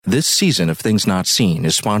This season of Things Not Seen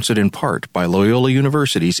is sponsored in part by Loyola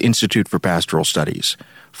University's Institute for Pastoral Studies.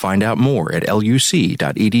 Find out more at luc.edu/IPS.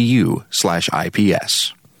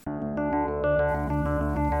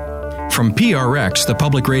 From PRX, the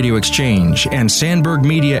Public Radio Exchange, and Sandberg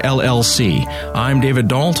Media, LLC, I'm David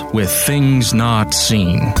Dalt with Things Not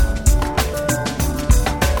Seen.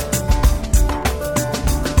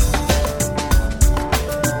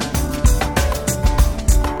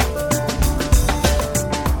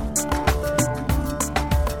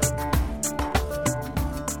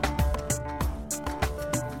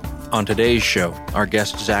 On today's show, our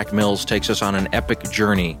guest Zach Mills takes us on an epic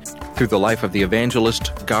journey through the life of the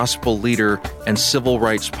evangelist, gospel leader, and civil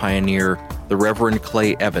rights pioneer, the Reverend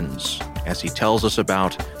Clay Evans, as he tells us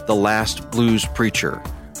about the last blues preacher,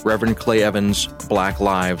 Reverend Clay Evans, Black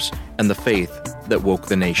Lives, and the faith that woke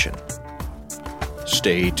the nation.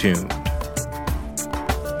 Stay tuned.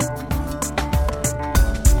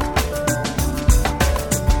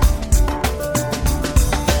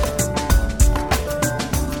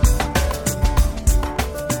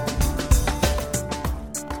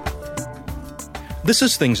 This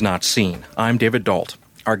is Things Not Seen. I'm David Dalt.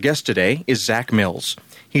 Our guest today is Zach Mills.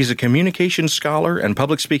 He's a communications scholar and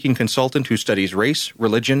public speaking consultant who studies race,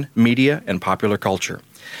 religion, media, and popular culture.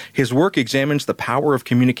 His work examines the power of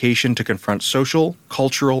communication to confront social,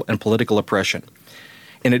 cultural, and political oppression.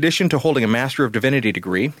 In addition to holding a Master of Divinity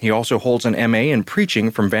degree, he also holds an MA in preaching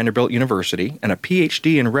from Vanderbilt University and a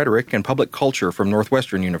PhD in rhetoric and public culture from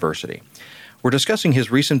Northwestern University. We're discussing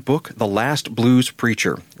his recent book, The Last Blues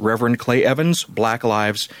Preacher, Reverend Clay Evans, Black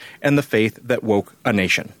Lives, and the Faith That Woke a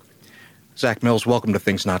Nation. Zach Mills, welcome to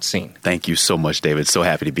Things Not Seen. Thank you so much, David. So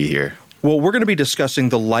happy to be here. Well, we're going to be discussing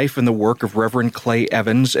the life and the work of Reverend Clay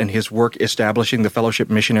Evans and his work establishing the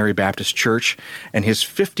Fellowship Missionary Baptist Church and his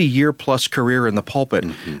 50-year-plus career in the pulpit.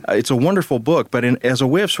 It's a wonderful book, but as a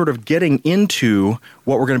way of sort of getting into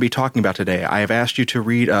what we're going to be talking about today, I have asked you to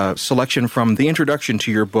read a selection from the introduction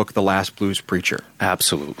to your book, The Last Blues Preacher.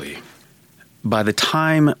 Absolutely. By the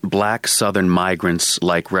time Black Southern migrants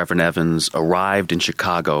like Reverend Evans arrived in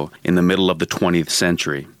Chicago in the middle of the 20th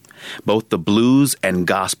century, both the blues and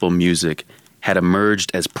gospel music had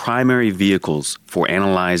emerged as primary vehicles for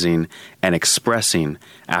analyzing and expressing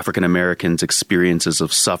African Americans' experiences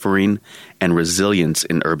of suffering and resilience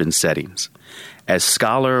in urban settings. As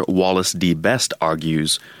scholar Wallace D. Best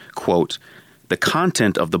argues, quote, "The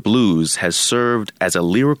content of the blues has served as a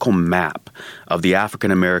lyrical map of the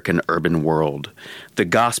African American urban world. The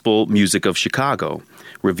gospel music of Chicago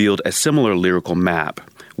revealed a similar lyrical map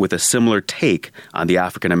with a similar take on the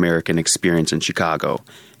African American experience in Chicago,"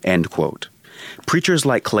 end quote. Preachers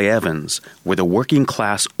like Clay Evans were the working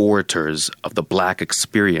class orators of the Black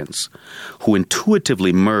experience who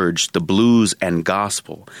intuitively merged the blues and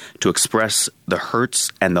gospel to express the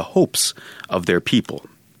hurts and the hopes of their people.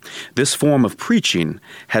 This form of preaching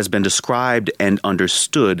has been described and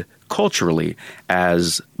understood culturally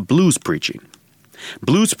as blues preaching.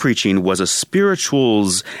 Blues preaching was a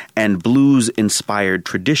spirituals and blues-inspired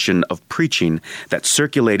tradition of preaching that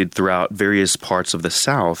circulated throughout various parts of the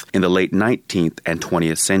South in the late 19th and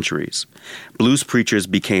 20th centuries. Blues preachers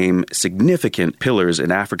became significant pillars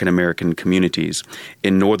in African American communities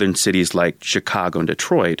in northern cities like Chicago and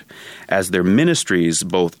Detroit, as their ministries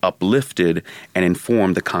both uplifted and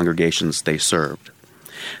informed the congregations they served.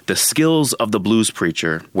 The skills of the blues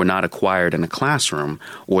preacher were not acquired in a classroom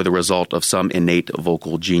or the result of some innate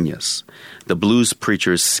vocal genius. The blues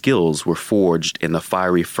preacher's skills were forged in the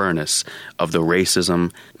fiery furnace of the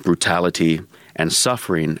racism, brutality, and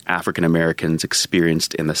suffering African Americans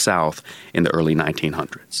experienced in the South in the early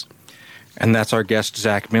 1900s. And that's our guest,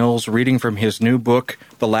 Zach Mills, reading from his new book,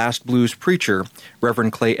 The Last Blues Preacher,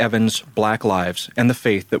 Reverend Clay Evans, Black Lives, and the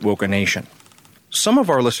Faith That Woke a Nation. Some of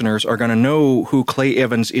our listeners are going to know who Clay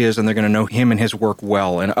Evans is, and they're going to know him and his work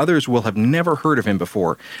well, and others will have never heard of him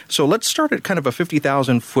before. So let's start at kind of a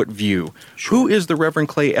 50,000-foot view. Sure. Who is the Reverend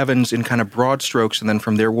Clay Evans in kind of broad strokes, and then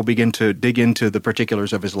from there we'll begin to dig into the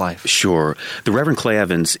particulars of his life? Sure. The Reverend Clay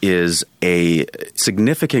Evans is a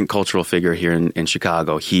significant cultural figure here in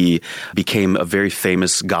Chicago. He became a very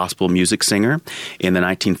famous gospel music singer in the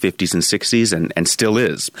 1950s and 60s, and still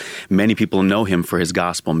is. Many people know him for his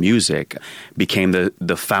gospel music. Became became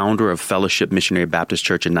the founder of Fellowship Missionary Baptist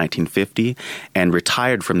Church in 1950 and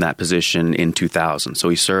retired from that position in 2000. So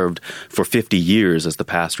he served for 50 years as the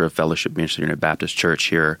pastor of Fellowship Missionary Baptist Church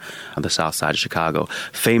here on the south side of Chicago.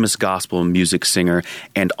 Famous gospel music singer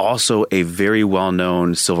and also a very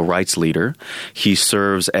well-known civil rights leader. He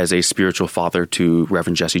serves as a spiritual father to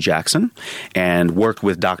Reverend Jesse Jackson and worked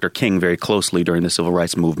with Dr. King very closely during the civil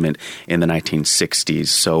rights movement in the 1960s.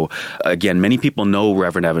 So again, many people know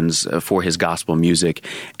Reverend Evans for his gospel music,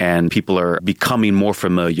 and people are becoming more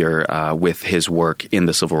familiar with his work in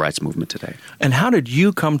the civil rights movement today. And how did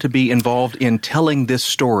you come to be involved in telling this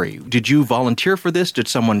story? Did you volunteer for this? Did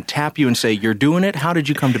someone tap you and say, you're doing it? How did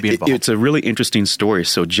you come to be involved? It's a really interesting story.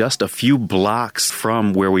 So just a few blocks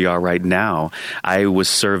from where we are right now, I was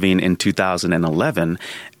serving in 2011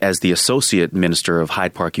 as the associate minister of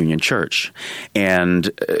Hyde Park Union Church. And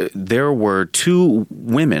there were two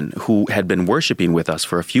women who had been worshiping with us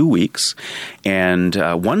for a few weeks. And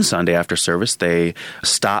one Sunday after service, they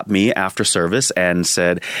stopped me after service and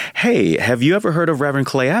said, "Hey, have you ever heard of Reverend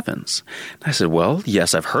Clay Evans?" And I said, "Well,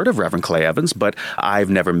 yes, I've heard of Reverend Clay Evans, but I've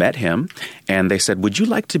never met him." And they said, "Would you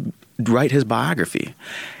like to write his biography?"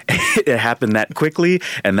 It happened that quickly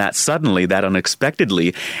and that suddenly, that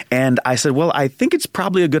unexpectedly. And I said, well, I think it's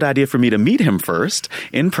probably a good idea for me to meet him first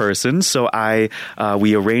in person. So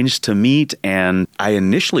we arranged to meet, and I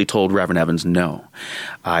initially told Reverend Evans no.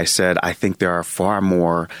 I said, I think there are far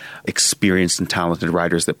more experienced and talented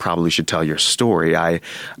writers that probably should tell your story. I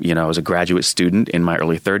was a graduate student in my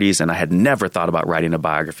early 30s, and I had never thought about writing a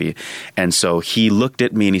biography. And so he looked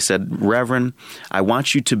at me and he said, "Reverend, I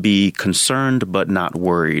want you to be concerned but not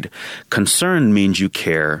worried. Concerned means you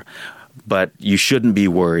care, but you shouldn't be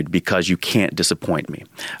worried because you can't disappoint me.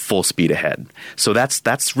 Full speed ahead." So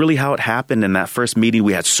that's really how it happened. In that first meeting,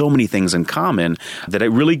 we had so many things in common that it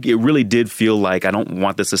really did feel like, I don't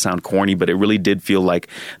want this to sound corny, but it really did feel like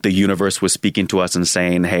the universe was speaking to us and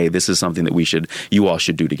saying, hey, this is something that you all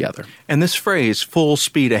should do together. And this phrase, full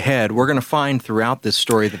speed ahead, we're going to find throughout this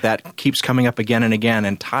story that keeps coming up again and again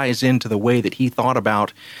and ties into the way that he thought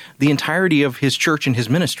about the entirety of his church and his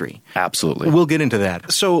ministry. Absolutely. We'll get into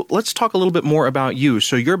that. So let's talk a little bit more about you.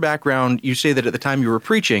 So your background, you say that at the time you were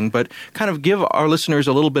preaching, but kind of give our listeners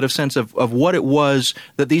a little bit of sense of what it was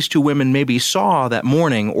that these two women maybe saw that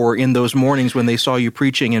morning or in those mornings when they saw you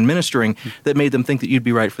preaching and ministering that made them think that you'd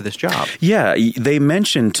be right for this job. Yeah, they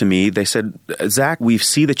mentioned to me, they said, "Zach, we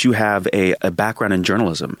see that you have a background in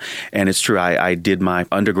journalism." And it's true, I did my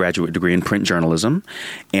undergraduate degree in print journalism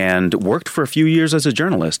and worked for a few years as a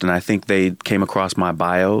journalist. And I think they came across my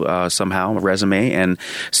bio somehow, a resume, and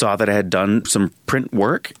saw that I had done some print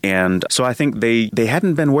work. And so I think they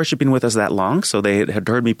hadn't been worshiping with us that long, so they had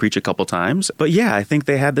heard me preach a couple times. But yeah, I think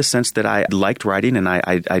they had the sense that I liked writing, and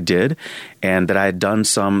I did, and that I had done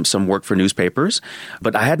some work for newspapers,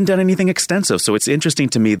 but I hadn't done anything extensive. So it's interesting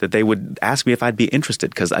to me that they would ask me if I'd be interested,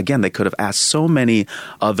 because again, they could have asked so many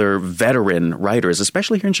other veteran writers,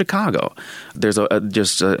 especially here in Chicago. There's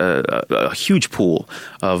a huge pool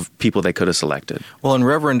of people they could have selected. Well, in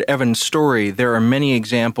Reverend Evans' story, there are many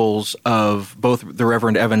examples of both the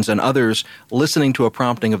Reverend Evans and others listening to a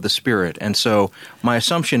prompting of the Spirit. And so my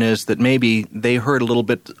assumption is that maybe they heard a little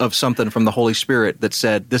bit of something from the Holy Spirit that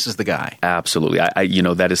said, this is the guy. Absolutely.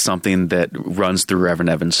 That is something that runs through Reverend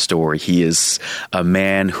Evans' story. He is a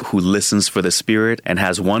man who listens for the Spirit and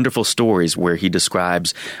has wonderful stories where he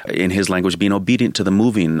describes, in his language, being obedient to the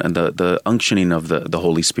moving and the unctioning of the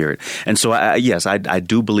Holy Spirit. And so, I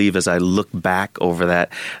do believe as I look back over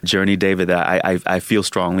that journey, David, that I feel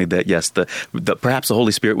strongly that, yes, perhaps the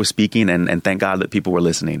Holy Spirit was speaking, and thank God that people were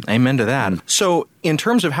listening. Amen to that. So in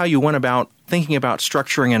terms of how you went about thinking about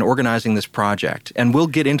structuring and organizing this project, and we'll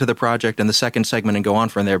get into the project in the second segment and go on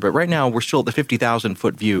from there, but right now we're still at the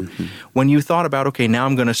 50,000-foot view. Mm-hmm. When you thought about, okay, now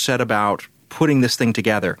I'm going to set about putting this thing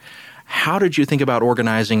together, how did you think about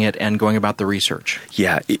organizing it and going about the research?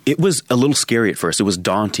 Yeah, it was a little scary at first. It was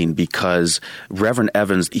daunting because Reverend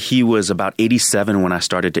Evans, he was about 87 when I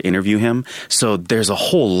started to interview him. So there's a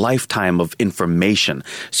whole lifetime of information.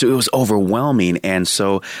 So it was overwhelming. And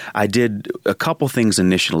so I did a couple things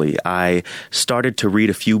initially. I started to read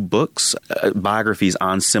a few books, biographies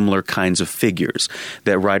on similar kinds of figures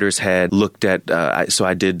that writers had looked at. So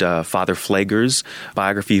I did Father Pfleger's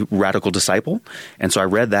biography, Radical Disciple. And so I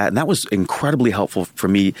read that, and that was incredibly helpful for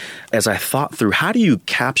me as I thought through how do you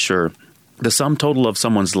capture the sum total of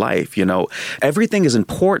someone's life. Everything is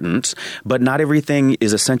important, but not everything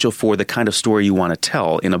is essential for the kind of story you want to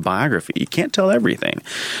tell in a biography. You can't tell everything.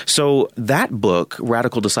 So that book,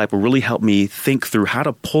 Radical Disciple, really helped me think through how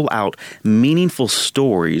to pull out meaningful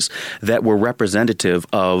stories that were representative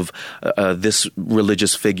of this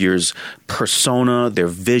religious figure's persona, their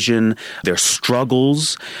vision, their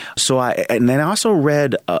struggles. And then I also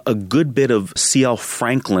read a good bit of C.L.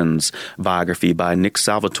 Franklin's biography by Nick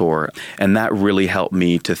Salvatore, and that really helped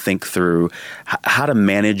me to think through how to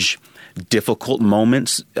manage difficult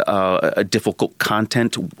moments, difficult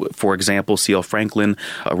content. For example, C.L. Franklin,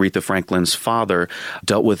 Aretha Franklin's father,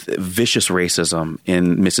 dealt with vicious racism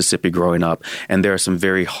in Mississippi growing up, and there are some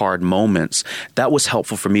very hard moments. That was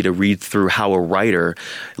helpful for me to read through how a writer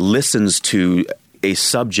listens to a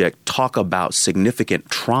subject talk about significant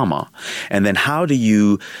trauma, and then how do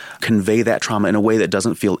you convey that trauma in a way that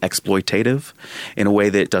doesn't feel exploitative, in a way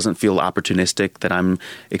that doesn't feel opportunistic, that I'm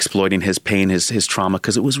exploiting his pain, his trauma,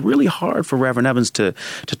 because it was really hard for Reverend Evans to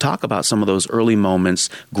talk about some of those early moments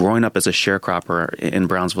growing up as a sharecropper in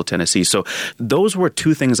Brownsville, Tennessee. So those were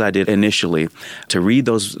two things I did initially, to read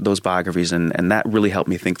those biographies, and that really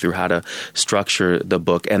helped me think through how to structure the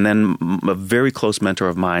book. And then a very close mentor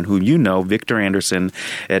of mine, who Victor Anderson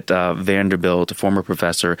at Vanderbilt, a former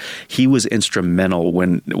professor, he was instrumental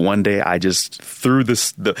when one day I just threw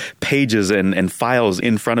the pages and files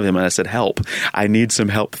in front of him, and I said, help. I need some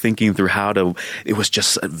help thinking through it was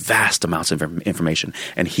just vast amounts of information.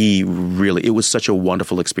 And it was such a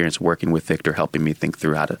wonderful experience working with Victor, helping me think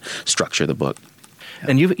through how to structure the book.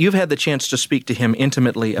 And you've had the chance to speak to him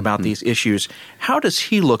intimately about these issues. How does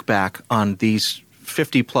he look back on these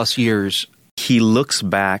 50-plus years? He looks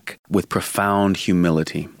back with profound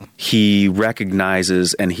humility. He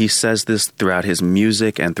recognizes, and he says this throughout his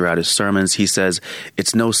music and throughout his sermons, he says,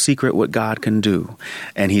 it's no secret what God can do.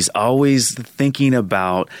 And he's always thinking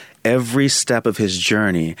about every step of his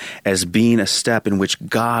journey as being a step in which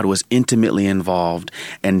God was intimately involved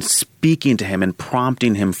and speaking to him and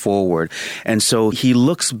prompting him forward. And so he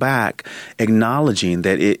looks back acknowledging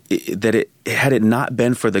that had it not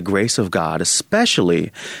been for the grace of God,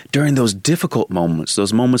 especially during those difficult moments,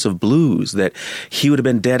 those moments of blues, that he would have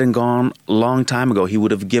been dead and gone a long time ago. He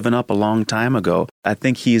would have given up a long time ago. I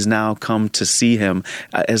think he has now come to see him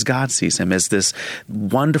as God sees him, as this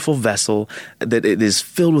wonderful vessel that it is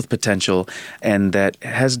filled with potential and that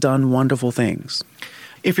has done wonderful things.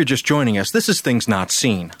 If you're just joining us, this is Things Not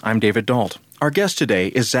Seen. I'm David Dalt. Our guest today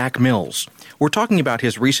is Zach Mills. We're talking about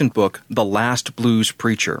his recent book, The Last Blues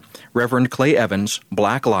Preacher, Reverend Clay Evans,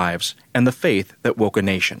 Black Lives, and the Faith That Woke a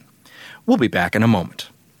Nation. We'll be back in a moment.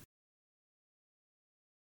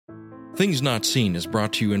 Things Not Seen is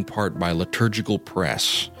brought to you in part by Liturgical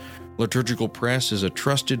Press. Liturgical Press is a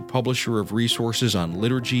trusted publisher of resources on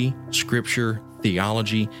liturgy, scripture,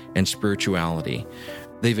 theology, and spirituality.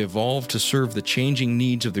 They've evolved to serve the changing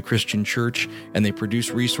needs of the Christian church, and they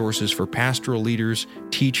produce resources for pastoral leaders,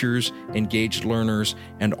 teachers, engaged learners,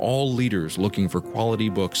 and all leaders looking for quality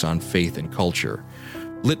books on faith and culture.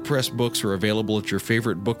 Lit Press books are available at your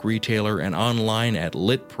favorite book retailer and online at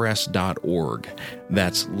litpress.org.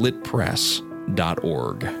 That's litpress.org.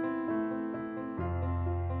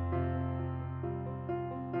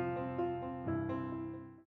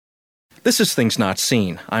 This is Things Not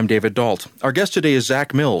Seen. I'm David Dalt. Our guest today is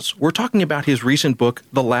Zach Mills. We're talking about his recent book,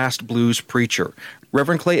 The Last Blues Preacher,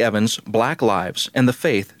 Reverend Clay Evans, Black Lives, and the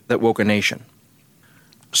Faith That Woke a Nation.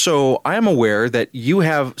 So I am aware that you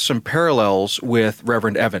have some parallels with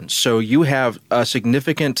Reverend Evans. So you have a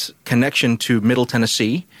significant connection to Middle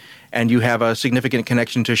Tennessee, and you have a significant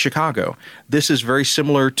connection to Chicago. This is very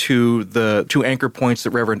similar to the two anchor points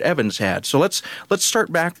that Reverend Evans had. So let's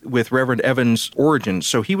start back with Reverend Evans' origins.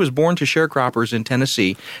 So he was born to sharecroppers in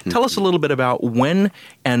Tennessee. Tell us a little bit about when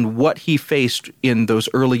and what he faced in those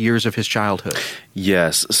early years of his childhood.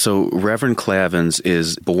 Yes. So Reverend Clay Evans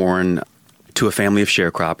is born to a family of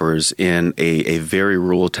sharecroppers in a very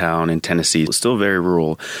rural town in Tennessee, still very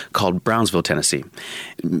rural, called Brownsville, Tennessee,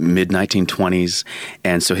 mid-1920s.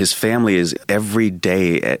 And so his family is every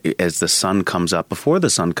day as the sun comes up, before the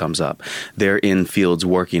sun comes up, they're in fields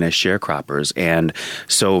working as sharecroppers. And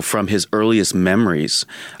so from his earliest memories,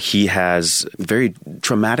 he has very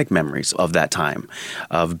traumatic memories of that time,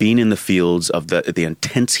 of being in the fields, of the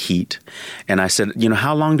intense heat. And I said,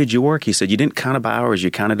 how long did you work? He said, you didn't count it by hours,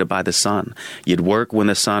 you counted it by the sun. You'd work when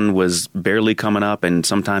the sun was barely coming up, and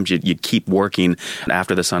sometimes you'd keep working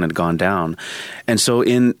after the sun had gone down. And so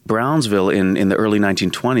in Brownsville in the early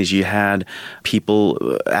 1920s, you had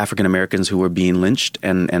people, African Americans, who were being lynched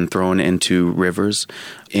and thrown into rivers.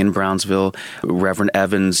 in Brownsville. Reverend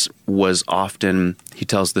Evans was often, he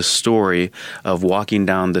tells this story of walking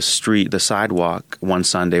down the street, the sidewalk one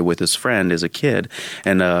Sunday with his friend as a kid,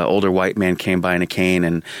 and an older white man came by in a cane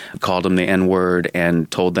and called him the N-word and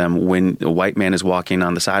told them, when a white man is walking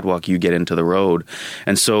on the sidewalk, you get into the road.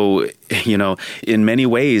 And so, in many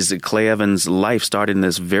ways, Clay Evans' life started in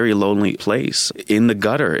this very lonely place, in the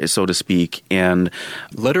gutter, so to speak, and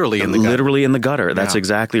literally in the gutter. Literally in the gutter. That's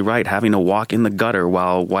exactly right, having to walk in the gutter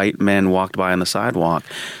while white men walked by on the sidewalk.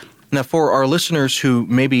 Now, for our listeners who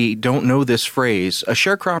maybe don't know this phrase, a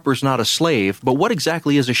sharecropper is not a slave, but what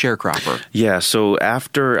exactly is a sharecropper? Yeah, so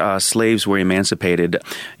after slaves were emancipated,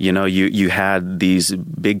 you had these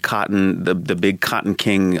big cotton, the big cotton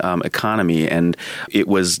king economy, and it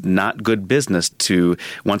was not good business to,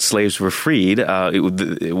 once slaves were freed,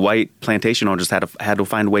 the white plantation owners had to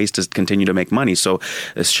find ways to continue to make money. So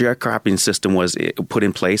the sharecropping system was put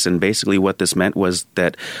in place, and basically what this meant was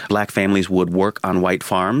that black families would work on white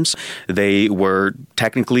farms. They were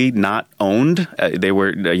technically not owned. They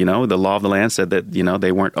were, the law of the land said that,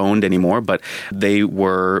 they weren't owned anymore, but they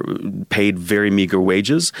were paid very meager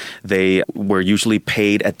wages. They were usually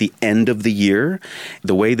paid at the end of the year.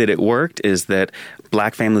 The way that it worked is that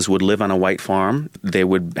black families would live on a white farm. They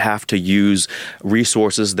would have to use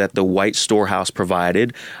resources that the white storehouse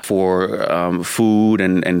provided for food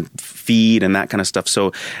and feed and that kind of stuff.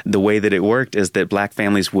 So the way that it worked is that black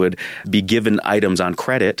families would be given items on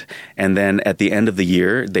credit, and then at the end of the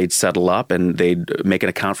year, they'd settle up and they'd make an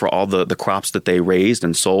account for all the crops that they raised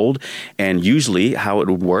and sold. And usually how it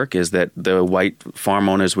would work is that the white farm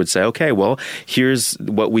owners would say, okay, well, here's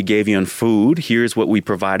what we gave you in food. Here's what we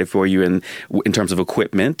provided for you in terms of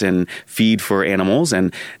equipment and feed for animals,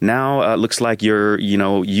 and now it looks like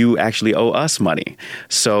you actually owe us money.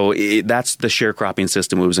 So that's the sharecropping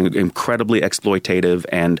system. It was incredibly exploitative,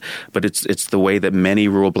 but it's the way that many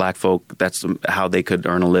rural black folk, that's how they could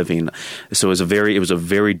earn a living. So it was a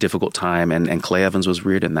very difficult time, and Clay Evans was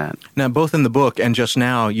reared in that. Now, both in the book and just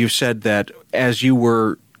now, you said that as you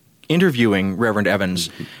were interviewing Reverend Evans,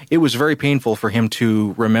 it was very painful for him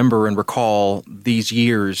to remember and recall these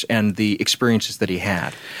years and the experiences that he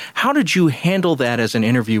had. How did you handle that as an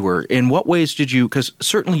interviewer? In what ways did you, because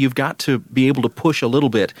certainly you've got to be able to push a little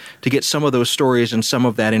bit to get some of those stories and some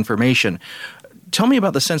of that information. Tell me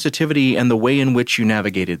about the sensitivity and the way in which you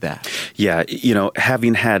navigated that. Yeah,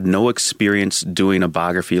 having had no experience doing a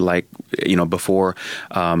biography before,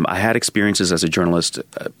 I had experiences as a journalist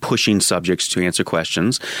pushing subjects to answer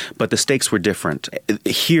questions, but the stakes were different.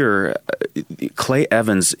 Here, Clay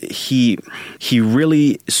Evans, he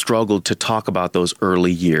really struggled to talk about those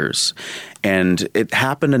early years. And it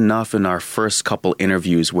happened enough in our first couple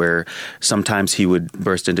interviews where sometimes he would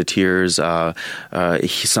burst into tears.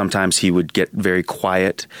 Sometimes he would get very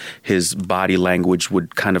quiet. His body language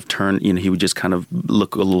would kind of turn, he would just kind of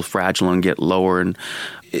look a little fragile and get lower. And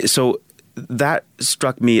so that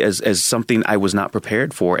struck me as something I was not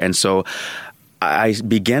prepared for. And so I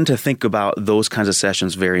began to think about those kinds of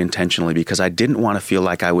sessions very intentionally because I didn't want to feel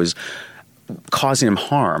like I was causing him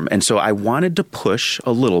harm. And so I wanted to push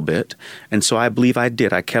a little bit. And so I believe I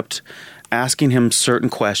did. I kept asking him certain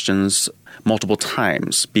questions multiple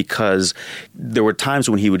times because there were times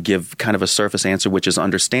when he would give kind of a surface answer, which is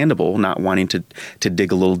understandable, not wanting to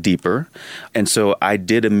dig a little deeper. And so I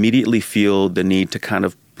did immediately feel the need to kind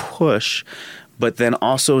of push. But then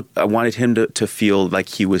also I wanted him to feel like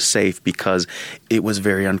he was safe because it was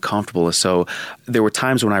very uncomfortable. So there were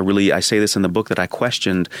times when I say this in the book, that I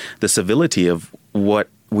questioned the civility of what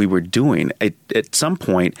we were doing. At some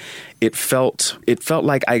point, it felt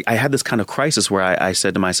like I had this kind of crisis where I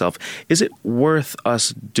said to myself, is it worth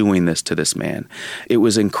us doing this to this man? It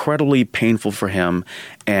was incredibly painful for him,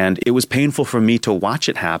 and it was painful for me to watch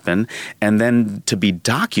it happen and then to be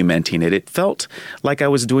documenting it. It felt like I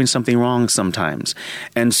was doing something wrong sometimes.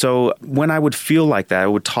 And so when I would feel like that, I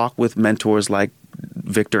would talk with mentors like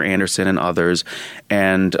Victor Anderson and others,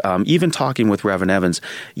 and even talking with Reverend Evans,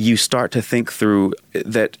 you start to think through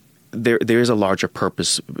that there is a larger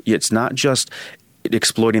purpose. It's not just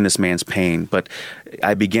exploiting this man's pain, but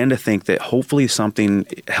I began to think that hopefully something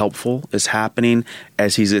helpful is happening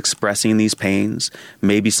as he's expressing these pains,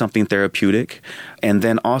 maybe something therapeutic. And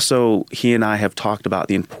then also he and I have talked about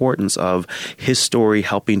the importance of his story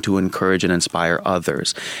helping to encourage and inspire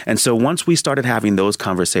others. And so once we started having those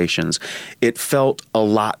conversations, it felt a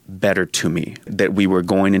lot better to me that we were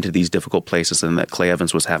going into these difficult places and that Clay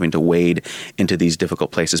Evans was having to wade into these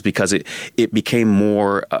difficult places because it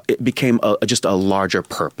became just a larger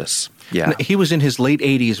purpose. Yeah. He was in his late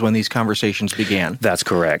 80s when these conversations began. That's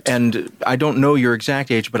correct. And I don't know your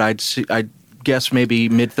exact age, but I'd guess maybe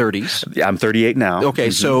mid-30s. I'm 38 now.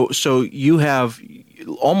 Okay, so you have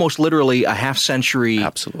almost literally a half century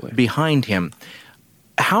Absolutely. behind him.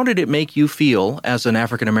 How did it make you feel as an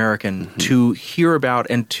African American to hear about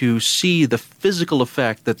and to see the physical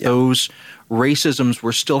effect that those racisms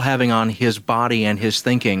were still having on his body and his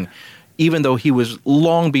thinking, even though he was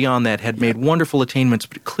long beyond that, had made wonderful attainments?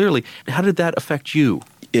 But clearly, how did that affect you?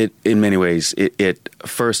 In many ways,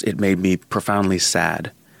 first it made me profoundly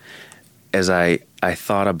sad as I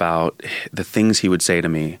thought about the things he would say to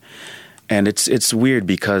me. And it's weird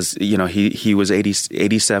because, he was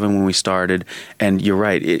 87 when we started, and you're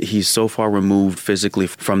right, he's so far removed physically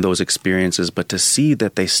from those experiences, but to see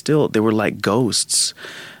that they were like ghosts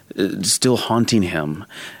still haunting him,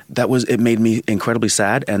 it made me incredibly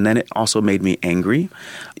sad, and then it also made me angry.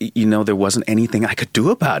 There wasn't anything I could do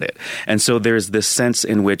about it. And so there's this sense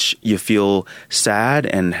in which you feel sad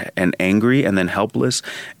and angry and then helpless,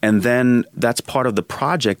 and then that's part of the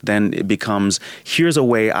project. Then it becomes, here's a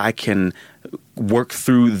way I can work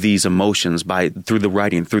through these emotions through the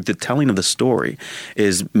writing, through the telling of the story,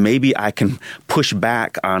 is maybe I can push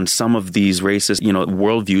back on some of these racist,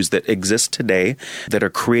 worldviews that exist today that are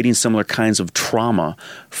creating similar kinds of trauma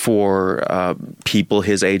for people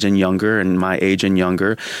his age and younger and my age and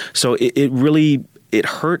younger. So it really, it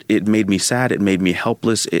hurt. It made me sad. It made me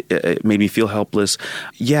helpless. It made me feel helpless.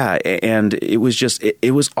 Yeah. And it was just,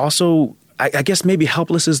 it was also, I guess maybe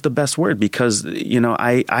helpless is the best word, because,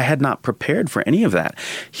 I had not prepared for any of that.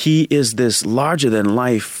 He is this larger than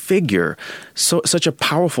life figure, such a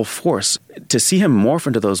powerful force. To see him morph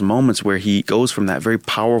into those moments where he goes from that very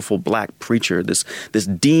powerful black preacher, this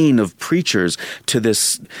dean of preachers, to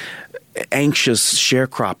this anxious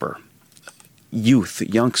sharecropper,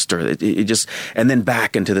 youngster, it just, and then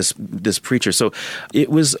back into this preacher. So it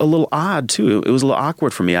was a little odd too. It was a little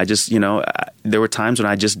awkward for me. I just, there were times when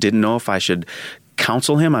I just didn't know if I should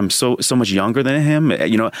counsel him. I'm so much younger than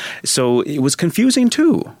him, so it was confusing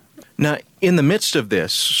too. Now, in the midst of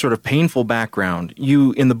this sort of painful background,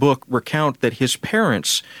 you, in the book, recount that his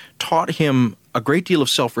parents taught him a great deal of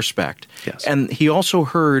self-respect. Yes. And he also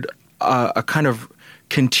heard a kind of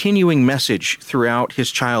continuing message throughout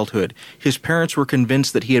his childhood. His parents were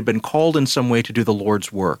convinced that he had been called in some way to do the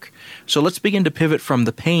Lord's work. So let's begin to pivot from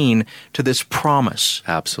the pain to this promise.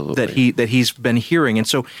 Absolutely. that he's been hearing. And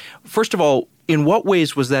so, first of all, in what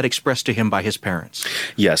ways was that expressed to him by his parents?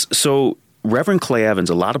 Yes. So Reverend Clay Evans,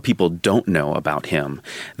 a lot of people don't know about him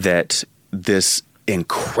that this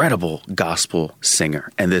incredible gospel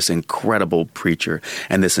singer and this incredible preacher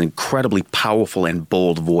and this incredibly powerful and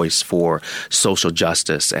bold voice for social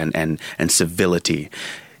justice and civility.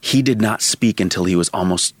 He did not speak until he was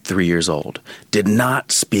almost 3 years old, did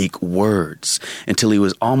not speak words until he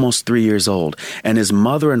was almost 3 years old. And his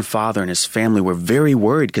mother and father and his family were very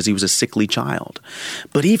worried because he was a sickly child.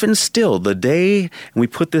 But even still, the day, and we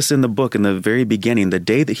put this in the book in the very beginning, the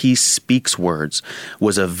day that he speaks words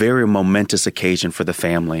was a very momentous occasion for the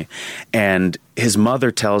family. And his mother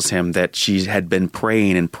tells him that she had been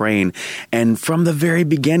praying and praying. And from the very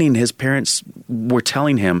beginning, his parents were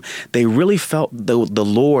telling him they really felt the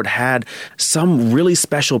Lord had some really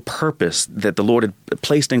special purpose that the Lord had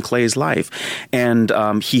placed in Clay's life. And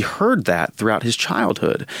he heard that throughout his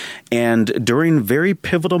childhood. And during very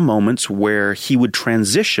pivotal moments where he would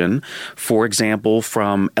transition, for example,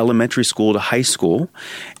 from elementary school to high school,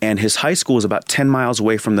 and his high school was about 10 miles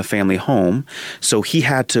away from the family home, so he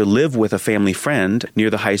had to live with a family friend near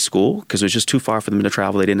the high school because it was just too far for them to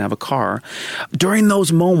travel. They didn't have a car. During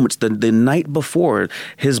those moments, the night before,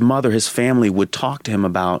 his mother, his family would talk to him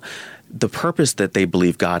about the purpose that they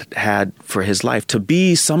believe God had for his life, to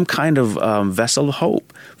be some kind of vessel of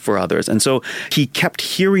hope for others. And so he kept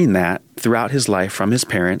hearing that throughout his life from his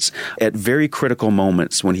parents at very critical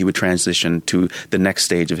moments when he would transition to the next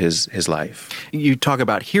stage of his life. You talk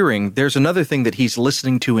about hearing. There's another thing that he's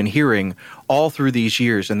listening to and hearing all through these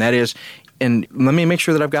years, and that is, and let me make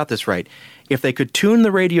sure that I've got this right, if they could tune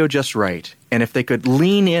the radio just right, and if they could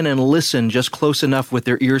lean in and listen just close enough with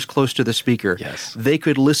their ears close to the speaker, yes, they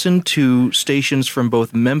could listen to stations from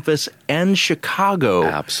both Memphis and Chicago.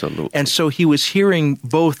 Absolutely. And so he was hearing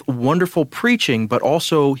both wonderful preaching, but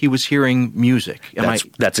also he was hearing music.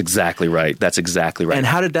 That's exactly right. That's exactly right. And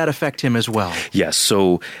how did that affect him as well? Yes.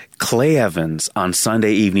 So Clay Evans on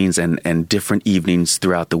Sunday evenings and different evenings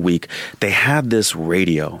throughout the week, they had this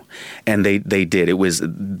radio, and they did. It was,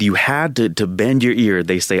 you had to bend your ear,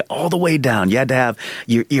 they say, all the way down down. You had to have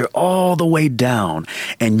your ear all the way down.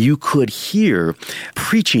 And you could hear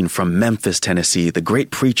preaching from Memphis, Tennessee, the great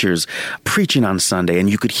preachers preaching on Sunday. And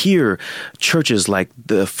you could hear churches like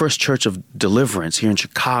the First Church of Deliverance here in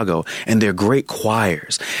Chicago and their great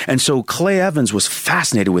choirs. And so Clay Evans was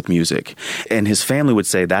fascinated with music. And his family would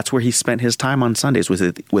say that's where he spent his time on Sundays,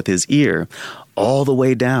 with his ear all the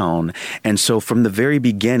way down. And so from the very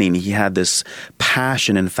beginning, he had this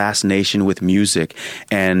passion and fascination with music.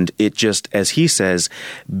 And it just, as he says,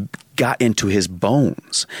 got into his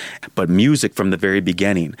bones. But music from the very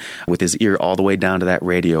beginning, with his ear all the way down to that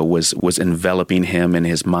radio, was enveloping him in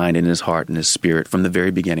his mind and his heart and his spirit from the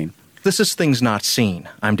very beginning. This is Things Not Seen.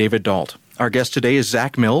 I'm David Dalt. Our guest today is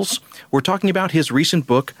Zach Mills. We're talking about his recent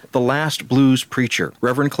book, The Last Blues Preacher,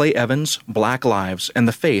 Reverend Clay Evans, Black Lives, and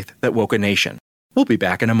the Faith That Woke a Nation. We'll be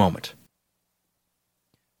back in a moment.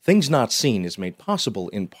 Things Not Seen is made possible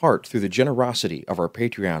in part through the generosity of our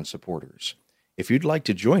Patreon supporters. If you'd like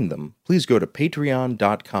to join them, please go to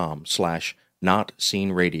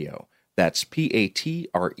patreon.com/notseenradio. That's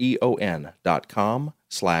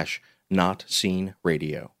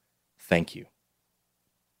patreon.com/notseenradio. Thank you.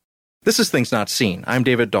 This is Things Not Seen. I'm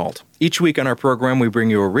David Dalt. Each week on our program, we bring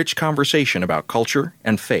you a rich conversation about culture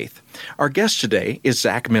and faith. Our guest today is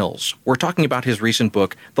Zach Mills. We're talking about his recent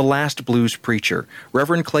book, The Last Blues Preacher,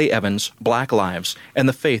 Reverend Clay Evans, Black Lives, and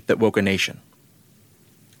the Faith That Woke a Nation.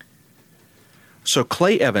 So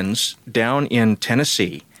Clay Evans, down in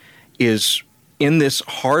Tennessee, is in this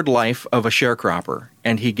hard life of a sharecropper,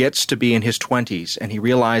 and he gets to be in his 20s, and he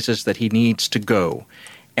realizes that he needs to go.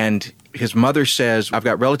 And his mother says, I've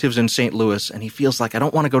got relatives in St. Louis, and he feels like, I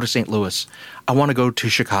don't want to go to St. Louis. I want to go to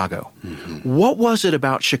Chicago. Mm-hmm. What was it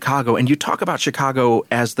about Chicago? And you talk about Chicago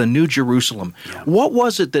as the New Jerusalem. Yeah. What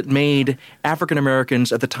was it that made African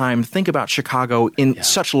Americans at the time think about Chicago in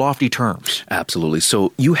such lofty terms? Absolutely.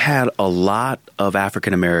 So you had a lot of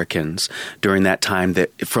African Americans during that time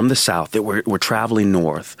that from the South that were traveling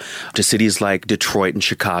north to cities like Detroit and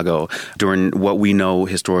Chicago during what we know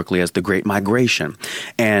historically as the Great Migration.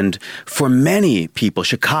 And for many people,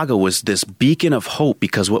 Chicago was this beacon of hope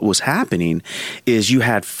because what was happening is you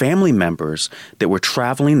had family members that were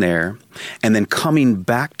traveling there and then coming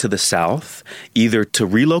back to the South, either to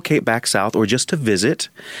relocate back south or just to visit,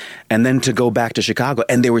 and then to go back to Chicago.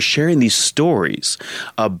 And they were sharing these stories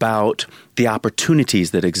about the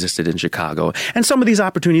opportunities that existed in Chicago. And some of these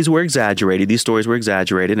opportunities were exaggerated. These stories were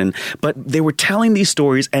exaggerated. But they were telling these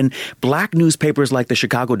stories, and black newspapers like the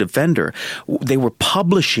Chicago Defender, they were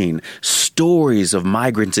publishing stories of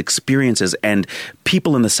migrants' experiences, and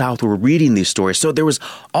people in the South were reading these stories. So there was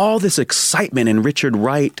all this excitement, and Richard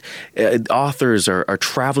Wright, authors are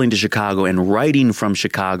traveling to Chicago and writing from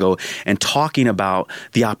Chicago and talking about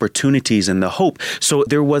the opportunities and the hope. So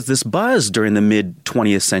there was this buzz during the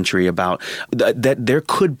mid-20th century about that there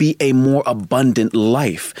could be a more abundant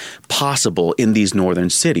life possible in these northern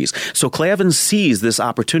cities. So Clay Evans sees this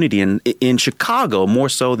opportunity in Chicago more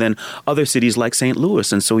so than other cities like St.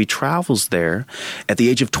 Louis. And so he travels there at the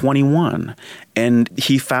age of 21. And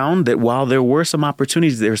he found that while there were some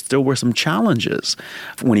opportunities, there still were some challenges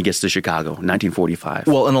when he gets to Chicago, 1945.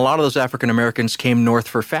 Well, and a lot of those African Americans came north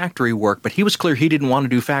for factory work, but he was clear he didn't want to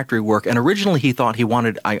do factory work. And originally he thought he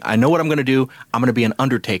wanted, I know what I'm going to do. I'm going to be an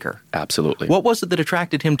undertaker. Absolutely. What was it that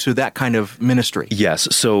attracted him to that kind of ministry? Yes.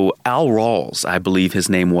 So Al Rawls, I believe his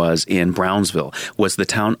name was, in Brownsville, was the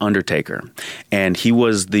town undertaker. And he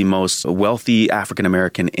was the most wealthy African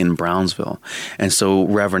American in Brownsville. And so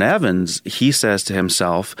Reverend Evans, he says to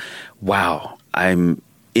himself, wow, I'm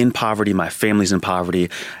in poverty, my family's in poverty.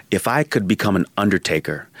 If I could become an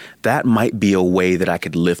undertaker, that might be a way that I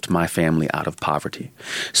could lift my family out of poverty.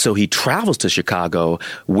 So he travels to Chicago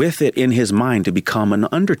with it in his mind to become an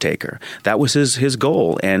undertaker. That was his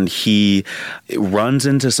goal. And he runs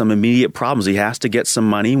into some immediate problems. He has to get some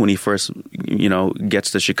money when he first,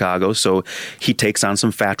 gets to Chicago. So he takes on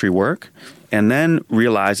some factory work, and then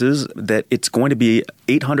realizes that it's going to be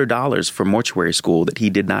 $800 for mortuary school that he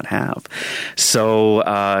did not have.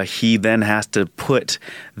 So he then has to put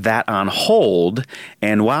that on hold.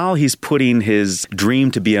 And while he's putting his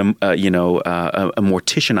dream to be a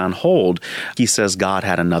mortician on hold, he says God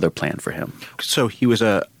had another plan for him. So he was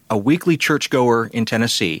a weekly churchgoer in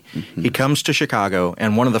Tennessee. Mm-hmm. He comes to Chicago,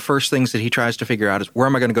 and one of the first things that he tries to figure out is, where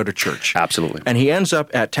am I going to go to church? Absolutely. And he ends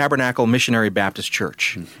up at Tabernacle Missionary Baptist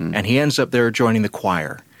Church, mm-hmm. and he ends up there joining the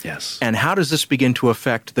choir. Yes. And how does this begin to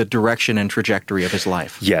affect the direction and trajectory of his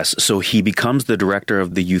life? Yes. So he becomes the director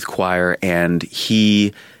of the youth choir, and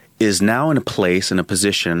he is now in a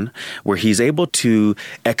position where he's able to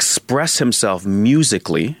express himself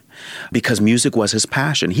musically because music was his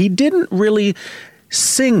passion. He didn't really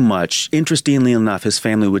sing much. Interestingly enough, his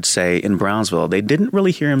family would say in Brownsville, they didn't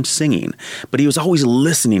really hear him singing, but he was always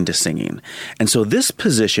listening to singing. And so this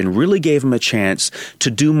position really gave him a chance to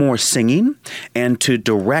do more singing and to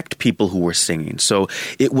direct people who were singing. So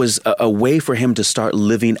it was a way for him to start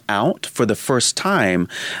living out for the first time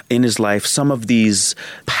in his life some of these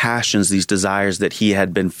passions, these desires that he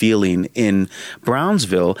had been feeling in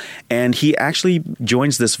Brownsville. And he actually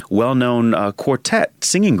joins this well-known quartet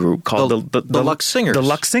singing group called the Lux Singers. The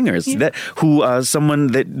Lux Singers, someone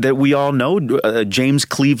that we all know, James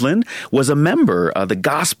Cleveland, was a member,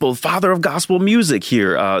 the father of gospel music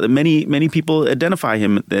here. Many people identify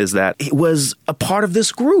him as that. He was a part of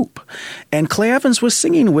this group. And Clay Evans was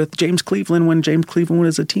singing with James Cleveland when James Cleveland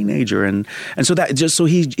was a teenager. And so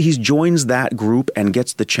he joins that group and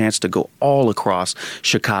gets the chance to go all across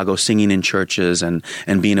Chicago singing in churches and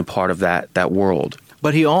being a part of that world.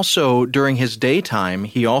 But he also, during his daytime,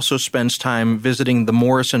 he also spends time visiting the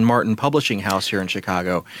Morris and Martin Publishing House here in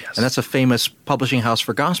Chicago. Yes. And that's a famous publishing house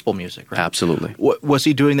for gospel music, right? Absolutely. Was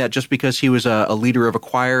he doing that just because he was a leader of a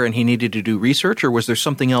choir and he needed to do research, or was there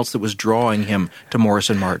something else that was drawing him to Morris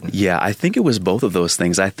and Martin? Yeah, I think it was both of those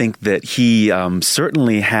things. I think that he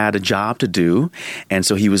certainly had a job to do, and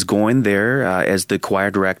so he was going there as the choir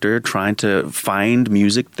director, trying to find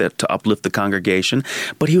music to uplift the congregation.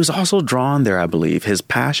 But he was also drawn there, I believe. His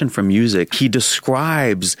passion for music, he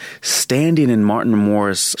describes standing in Martin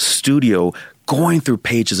Morris' studio going through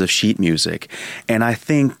pages of sheet music. And I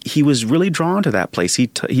think he was really drawn to that place. He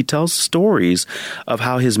tells stories of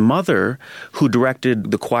how his mother, who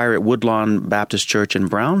directed the choir at Woodlawn Baptist Church in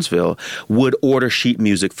Brownsville, would order sheet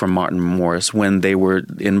music from Martin Morris when they were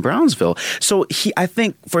in Brownsville. So I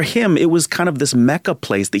think for him, it was kind of this Mecca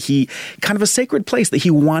place kind of a sacred place that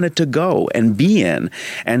he wanted to go and be in.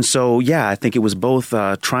 And so, yeah, I think it was both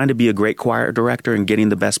trying to be a great choir director and getting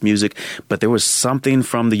the best music, but there was something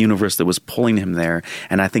from the universe that was pulling him there,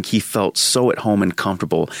 and I think he felt so at home and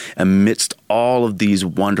comfortable amidst all of these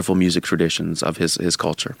wonderful music traditions of his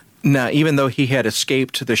culture. Now, even though he had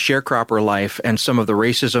escaped the sharecropper life and some of the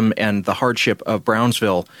racism and the hardship of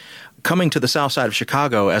Brownsville, coming to the south side of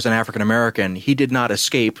Chicago as an African American, he did not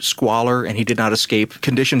escape squalor and he did not escape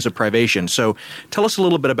conditions of privation. So tell us a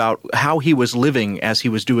little bit about how he was living as he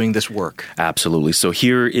was doing this work. Absolutely. So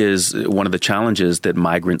here is one of the challenges that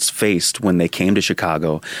migrants faced when they came to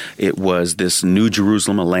Chicago. It was this New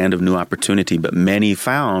Jerusalem, a land of new opportunity, but many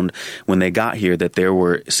found when they got here that there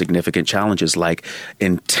were significant challenges like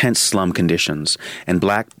intense slum conditions. And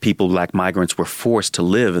black migrants were forced to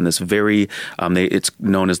live in this it's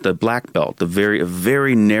known as the Black Belt, a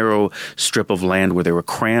very narrow strip of land where they were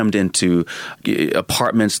crammed into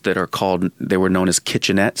apartments they were known as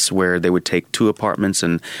kitchenettes, where they would take two apartments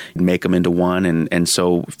and make them into one. And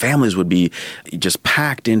so families would be just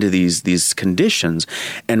packed into these conditions.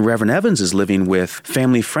 And Reverend Evans is living with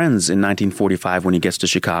family friends in 1945 when he gets to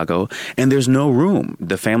Chicago, and there's no room.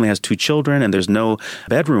 The family has two children, and there's no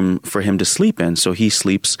bedroom for him to sleep in, so he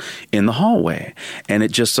sleeps in the hallway. And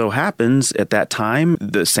it just so happens at that time,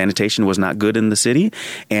 the sanitation was not good in the city,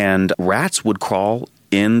 and rats would crawl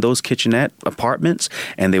in those kitchenette apartments,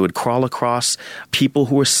 and they would crawl across people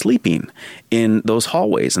who were sleeping in those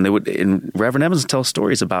hallways. And Reverend Evans tells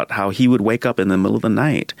stories about how he would wake up in the middle of the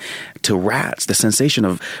night to rats, the sensation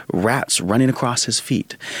of rats running across his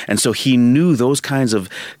feet. And so he knew those kinds of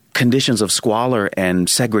conditions of squalor and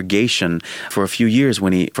segregation for a few years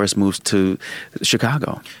when he first moved to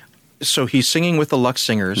Chicago. So he's singing with the Lux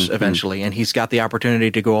Singers eventually, and he's got the opportunity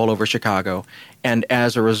to go all over Chicago. And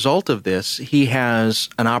as a result of this, he has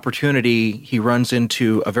an opportunity. He runs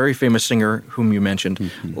into a very famous singer whom you mentioned,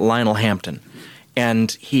 Lionel Hampton.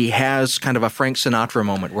 And he has kind of a Frank Sinatra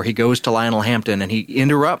moment where he goes to Lionel Hampton and he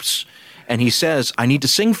interrupts and he says, "I need to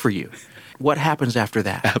sing for you." What happens after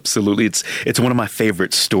that? Absolutely. It's one of my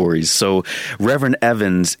favorite stories. So Reverend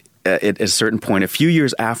Evans, at a certain point, a few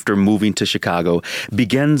years after moving to Chicago,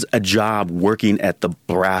 begins a job working at the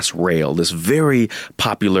Brass Rail, this very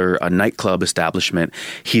popular nightclub establishment.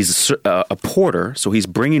 He's a porter, so he's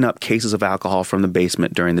bringing up cases of alcohol from the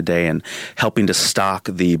basement during the day and helping to stock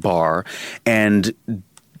the bar. And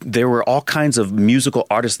there were all kinds of musical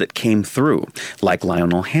artists that came through, like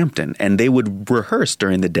Lionel Hampton, and they would rehearse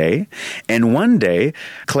during the day. And one day,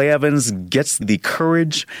 Clay Evans gets the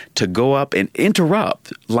courage to go up and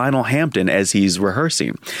interrupt Lionel Hampton as he's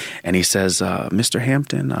rehearsing. And he says, "Mr.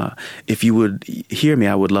 Hampton, if you would hear me,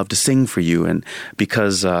 I would love to sing for you." And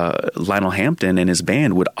because Lionel Hampton and his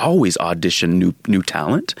band would always audition new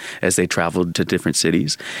talent as they traveled to different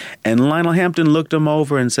cities. And Lionel Hampton looked him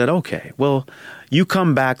over and said, "Okay, well, you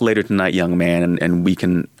come back later tonight, young man, and we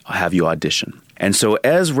can have you audition." And so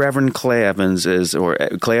as Reverend Clay Evans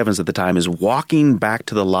Clay Evans at the time is walking back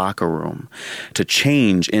to the locker room to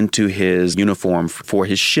change into his uniform for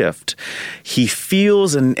his shift, he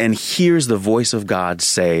feels and hears the voice of God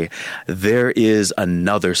say, there is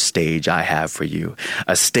another stage I have for you,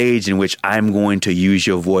 a stage in which I'm going to use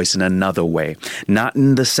your voice in another way, not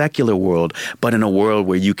in the secular world, but in a world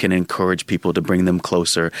where you can encourage people to bring them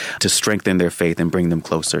closer, to strengthen their faith and bring them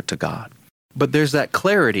closer to God. But there's that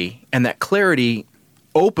clarity, and that clarity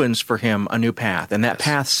opens for him a new path, and that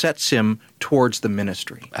path sets him towards the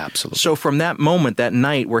ministry. Absolutely. So from that moment, that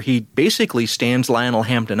night where he basically stands Lionel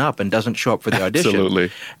Hampton up and doesn't show up for the audition. Absolutely.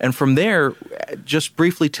 And from there, just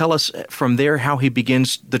briefly tell us from there how he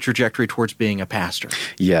begins the trajectory towards being a pastor.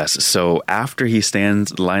 Yes. So after he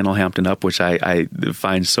stands Lionel Hampton up, which I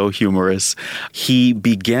find so humorous, he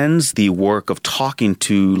begins the work of talking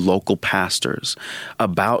to local pastors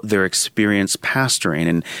about their experience pastoring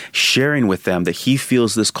and sharing with them that he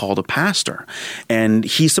feels this call to pastor. And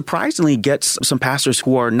he surprisingly gets some pastors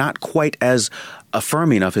who are not quite as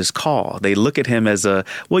affirming of his call. They look at him as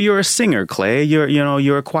you're a singer, Clay.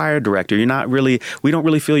 You're a choir director. We don't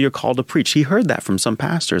really feel you're called to preach. He heard that from some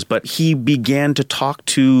pastors, but he began to talk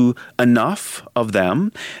to enough of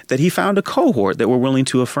them that he found a cohort that were willing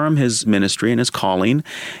to affirm his ministry and his calling.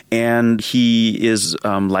 And he is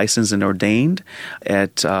licensed and ordained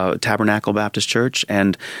at Tabernacle Baptist Church.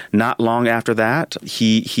 And not long after that,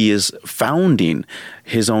 he is founding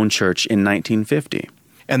his own church in 1950.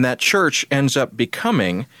 And that church ends up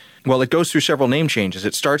becoming, it goes through several name changes.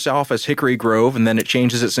 It starts off as Hickory Grove, and then it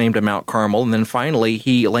changes its name to Mount Carmel, and then finally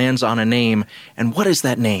he lands on a name. And what is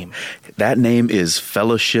that name? That name is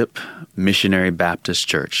Fellowship Missionary Baptist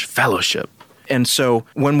Church. Fellowship. And so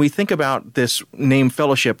when we think about this name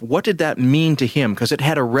Fellowship, what did that mean to him? Because it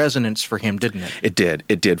had a resonance for him, didn't it?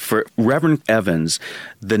 It did. For Reverend Evans,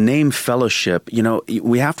 the name Fellowship,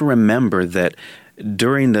 we have to remember that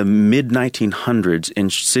during the mid-1900s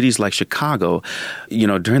in cities like Chicago,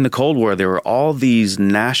 during the Cold War, there were all these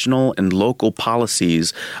national and local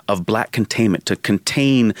policies of black containment to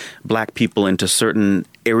contain black people into certain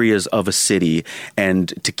areas of a city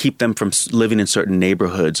and to keep them from living in certain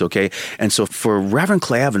neighborhoods, okay? And so for Reverend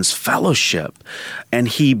Clay Evans, fellowship, and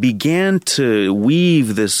he began to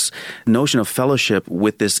weave this notion of fellowship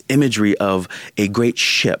with this imagery of a great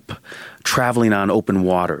ship traveling on open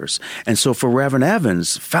waters. And so for Reverend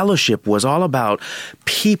Evans, fellowship was all about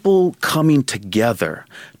people coming together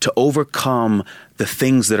to overcome the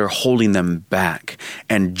things that are holding them back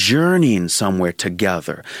and journeying somewhere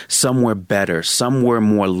together, somewhere better, somewhere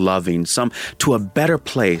more loving, to a better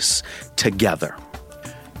place together.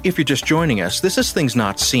 If you're just joining us, this is Things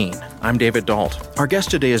Not Seen. I'm David Dalt. Our guest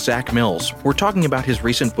today is Zach Mills. We're talking about his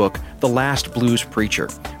recent book, The Last Blues Preacher,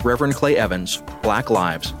 Reverend Clay Evans, Black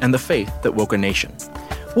Lives, and the Faith That Woke a Nation.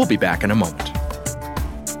 We'll be back in a moment.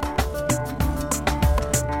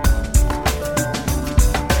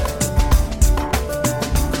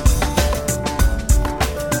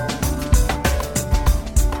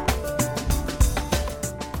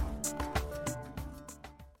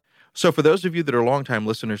 So for those of you that are longtime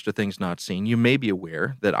listeners to Things Not Seen, you may be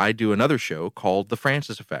aware that I do another show called The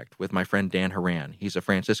Francis Effect with my friend Dan Horan. He's a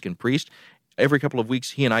Franciscan priest. Every couple of weeks,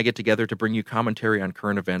 he and I get together to bring you commentary on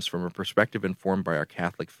current events from a perspective informed by our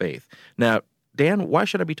Catholic faith. Now, Dan, why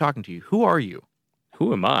should I be talking to you? Who are you?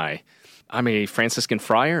 Who am I? I'm a Franciscan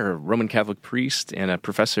friar, a Roman Catholic priest, and a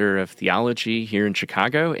professor of theology here in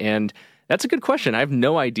Chicago, and that's a good question. I have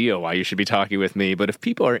no idea why you should be talking with me, but if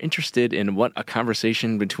people are interested in what a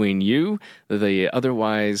conversation between you, the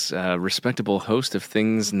otherwise respectable host of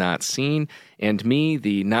Things Not Seen, and me,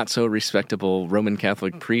 the not-so-respectable Roman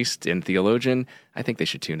Catholic priest and theologian, I think they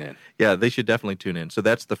should tune in. Yeah, they should definitely tune in. So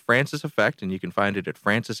that's The Francis Effect, and you can find it at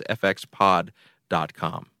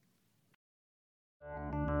francisfxpod.com.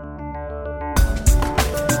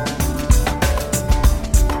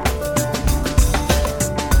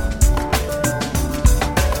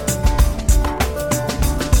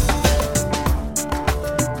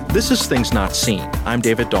 This is Things Not Seen. I'm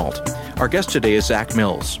David Dalt. Our guest today is Zach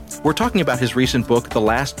Mills. We're talking about his recent book, The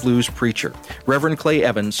Last Blues Preacher, Reverend Clay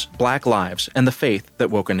Evans, Black Lives, and the Faith That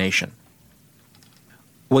Woke a Nation.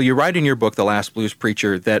 Well, you write in your book, The Last Blues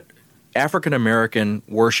Preacher, that African-American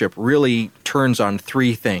worship really turns on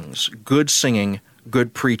three things: good singing,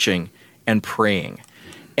 good preaching, and praying.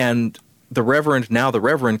 And the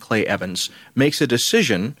Reverend Clay Evans makes a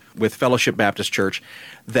decision with Fellowship Baptist Church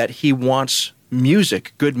that he wants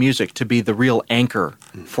good music, to be the real anchor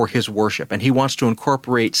for his worship. And he wants to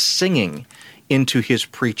incorporate singing into his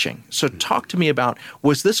preaching. So talk to me about,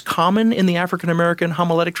 was this common in the African-American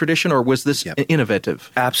homiletic tradition, or was this innovative?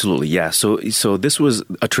 Absolutely, yeah. So this was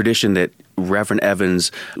a tradition that Reverend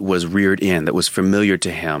Evans was reared in, that was familiar to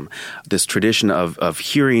him. This tradition of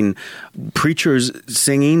hearing preachers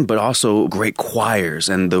singing, but also great choirs,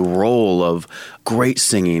 and the role of great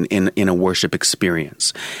singing in a worship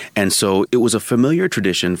experience. And so it was a familiar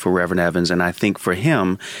tradition for Reverend Evans, and I think for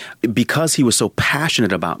him, because he was so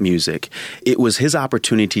passionate about music, it was his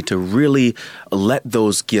opportunity to really let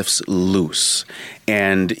those gifts loose.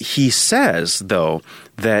 And he says, though,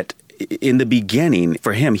 that in the beginning,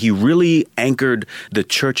 for him, he really anchored the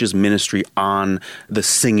church's ministry on the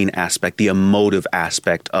singing aspect, the emotive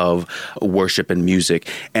aspect of worship and music.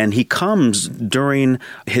 And he comes during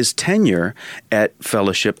his tenure at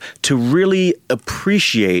Fellowship to really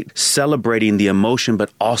appreciate celebrating the emotion,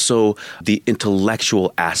 but also the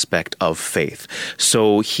intellectual aspect of faith.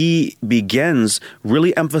 So he begins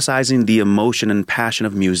really emphasizing the emotion and passion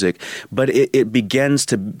of music, but it begins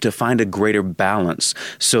to find a greater balance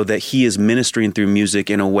so that he is ministering through music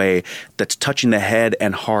in a way that's touching the head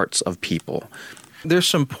and hearts of people. There's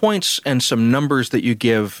some points and some numbers that you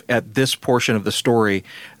give at this portion of the story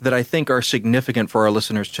that I think are significant for our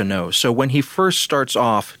listeners to know. So when he first starts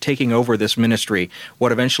off taking over this ministry,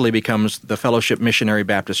 what eventually becomes the Fellowship Missionary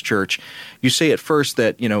Baptist Church, you say at first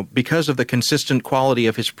that, because of the consistent quality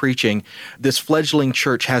of his preaching, this fledgling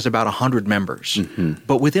church has about 100 members. Mm-hmm.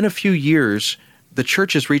 But within a few years, the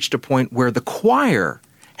church has reached a point where the choir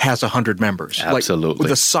has 100 members. Absolutely. Like,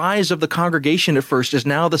 the size of the congregation at first is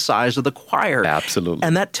now the size of the choir. Absolutely.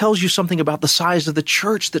 And that tells you something about the size of the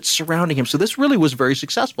church that's surrounding him. So this really was very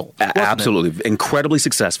successful. Absolutely. Incredibly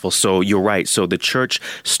successful. So you're right. So the church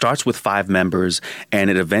starts with 5 members, and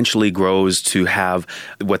it eventually grows to have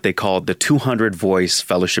what they call the 200-voice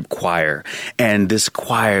fellowship choir. And this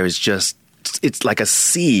choir is just, it's like a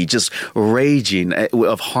sea just raging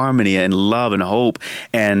of harmony and love and hope.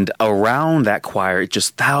 And around that choir,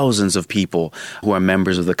 just thousands of people who are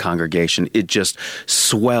members of the congregation. It just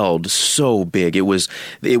swelled so big. It was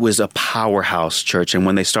a powerhouse church. And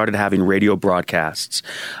when they started having radio broadcasts,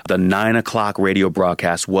 the 9 o'clock radio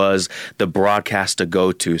broadcast was the broadcast to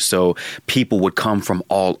go to. So people would come from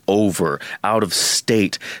all over, out of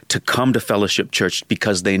state, to come to Fellowship Church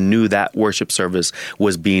because they knew that worship service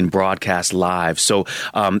was being broadcast live. So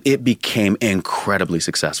it became incredibly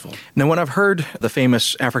successful. Now, when I've heard the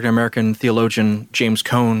famous African-American theologian James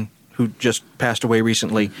Cone, who just passed away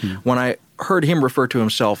recently, when I heard him refer to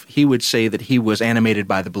himself, he would say that he was animated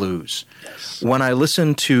by the blues. Yes. When I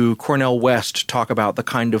listened to Cornel West talk about the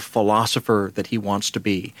kind of philosopher that he wants to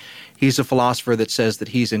be, he's a philosopher that says that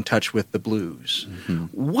he's in touch with the blues. Mm-hmm.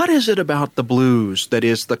 What is it about the blues that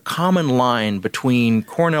is the common line between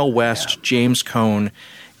Cornel West, James Cone,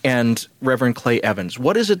 and Reverend Clay Evans?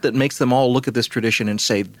 What is it that makes them all look at this tradition and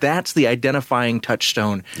say, that's the identifying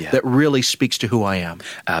touchstone that really speaks to who I am?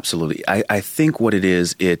 Absolutely. I think what it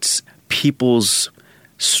is, it's people's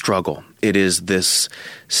struggle. It is this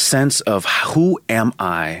sense of, who am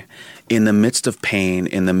I in the midst of pain,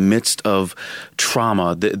 in the midst of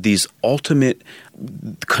trauma, these ultimate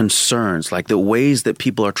concerns, like the ways that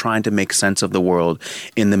people are trying to make sense of the world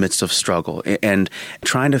in the midst of struggle, and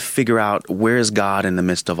trying to figure out, where is God in the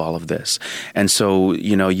midst of all of this? And so,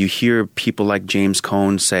 you hear people like James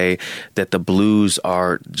Cone say that the blues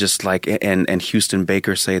are just like, and Houston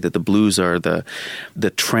Baker say that the blues are the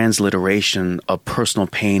transliteration of personal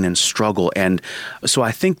pain and struggle. And so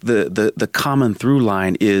I think the common through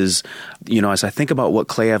line is, as I think about what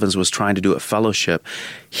Clay Evans was trying to do at Fellowship,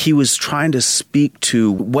 he was trying to speak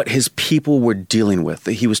to what his people were dealing with.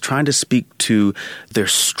 He was trying to speak to their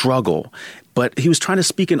struggle, but he was trying to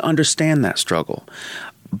speak and understand that struggle.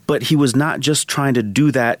 But he was not just trying to do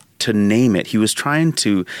that to name it. He was trying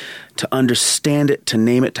to understand it, to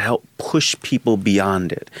name it, to help push people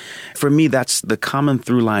beyond it. For me, that's the common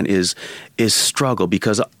through line is struggle,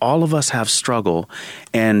 because all of us have struggle.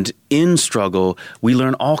 And in struggle, we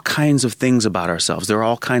learn all kinds of things about ourselves. There are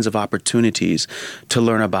all kinds of opportunities to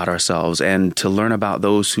learn about ourselves and to learn about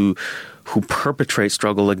those who perpetrate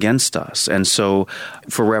struggle against us. And so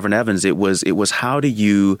for Reverend Evans, it was how do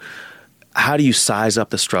you size up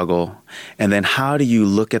the struggle? And then how do you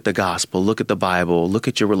look at the gospel, look at the Bible, look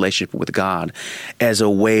at your relationship with God as a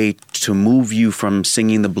way to move you from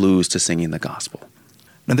singing the blues to singing the gospel?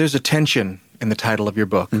 Now, there's a tension in the title of your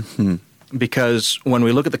book. Mm-hmm. Because when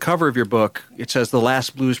we look at the cover of your book, it says The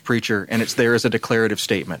Last Blues Preacher, and it's there as a declarative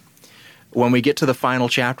statement. When we get to the final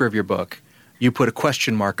chapter of your book, you put a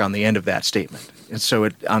question mark on the end of that statement. And so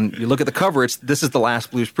you look at the cover, this is the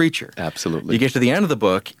last blues preacher. Absolutely. You get to the end of the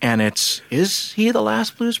book, and is he the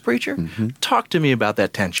last blues preacher? Mm-hmm. Talk to me about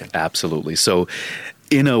that tension. Absolutely. So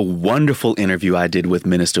in a wonderful interview I did with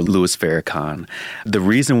Minister Louis Farrakhan, the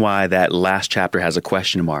reason why that last chapter has a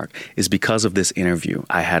question mark is because of this interview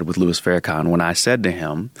I had with Louis Farrakhan when I said to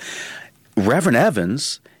him, Reverend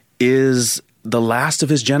Evans is the last of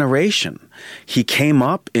his generation. He came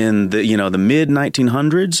up in the mid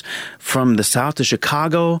 1900s from the south of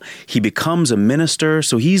Chicago. He becomes a minister.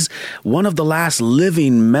 So he's one of the last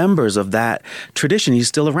living members of that tradition. He's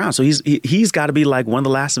still around. So he's got to be like one of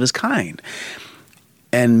the last of his kind.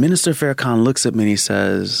 And Minister Farrakhan looks at me and he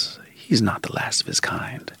says, he's not the last of his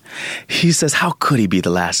kind. He says, how could he be the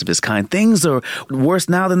last of his kind? Things are worse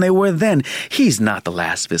now than they were then. He's not the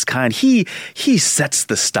last of his kind. He sets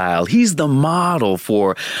the style. He's the model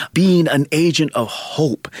for being an agent of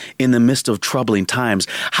hope in the midst of troubling times.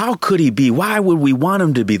 How could he be? Why would we want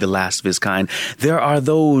him to be the last of his kind? There are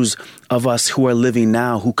those of us who are living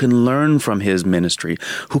now who can learn from his ministry,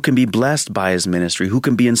 who can be blessed by his ministry, who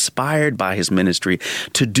can be inspired by his ministry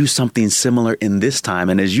to do something similar in this time.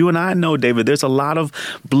 And as you and I know, David, there's a lot of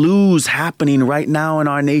blues happening right now in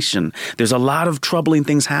our nation. There's a lot of troubling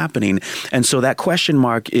things happening. And so that question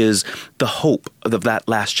mark is the hope of that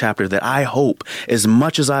last chapter, that I hope, as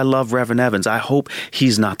much as I love Reverend Evans, I hope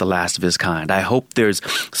he's not the last of his kind. I hope there's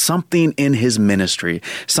something in his ministry,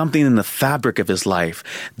 something in the fabric of his life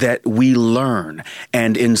that we learn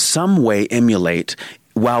and in some way emulate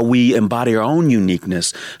while we embody our own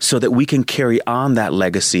uniqueness so that we can carry on that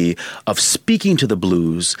legacy of speaking to the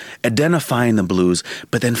blues, identifying the blues,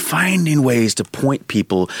 but then finding ways to point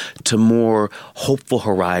people to more hopeful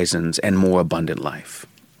horizons and more abundant life.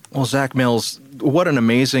 Well, Zach Mills, what an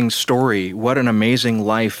amazing story, what an amazing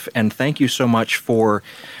life, and thank you so much for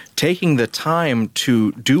taking the time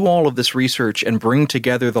to do all of this research and bring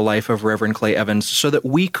together the life of Reverend Clay Evans so that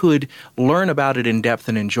we could learn about it in depth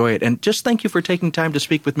and enjoy it. And just thank you for taking time to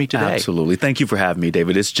speak with me today. Absolutely. Thank you for having me,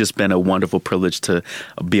 David. It's just been a wonderful privilege to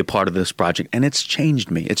be a part of this project, and it's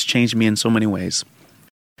changed me. It's changed me in so many ways.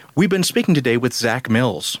 We've been speaking today with Zach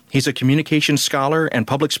Mills. He's a communications scholar and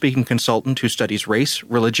public speaking consultant who studies race,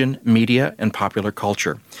 religion, media, and popular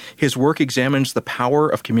culture. His work examines the power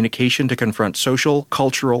of communication to confront social,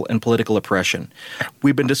 cultural, and political oppression.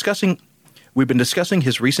 We've been discussing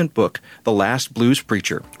his recent book, The Last Blues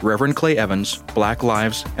Preacher, Reverend Clay Evans, Black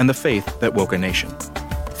Lives, and the Faith That Woke a Nation.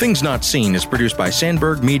 Things Not Seen is produced by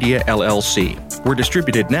Sandberg Media, LLC. We're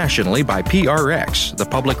distributed nationally by PRX, the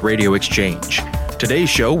Public Radio Exchange. Today's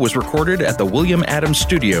show was recorded at the William Adams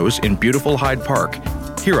Studios in beautiful Hyde Park,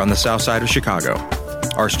 here on the south side of Chicago.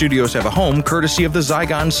 Our studios have a home courtesy of the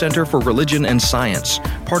Zygon Center for Religion and Science,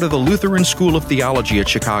 part of the Lutheran School of Theology at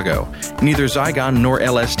Chicago. Neither Zygon nor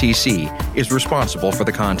LSTC is responsible for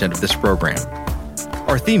the content of this program.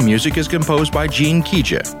 Our theme music is composed by Gene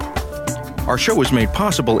Kija. Our show is made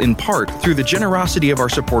possible in part through the generosity of our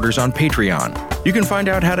supporters on Patreon. You can find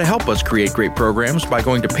out how to help us create great programs by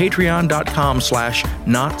going to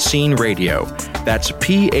patreon.com/notseenradio. That's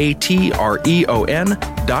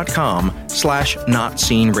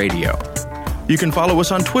patreon.com/notseenradio. You can follow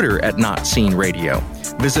us on Twitter at Not Seen Radio.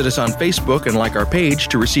 Visit us on Facebook and like our page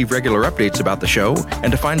to receive regular updates about the show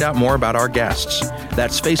and to find out more about our guests.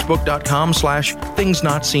 That's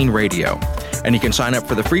facebook.com/thingsnotseenradio. And you can sign up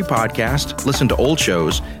for the free podcast, listen to old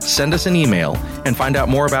shows, send us an email, and find out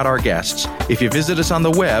more about our guests if you visit us on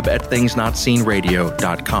the web at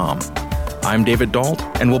thingsnotseenradio.com. I'm David Dalt,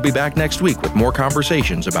 and we'll be back next week with more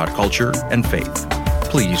conversations about culture and faith.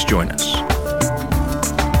 Please join us.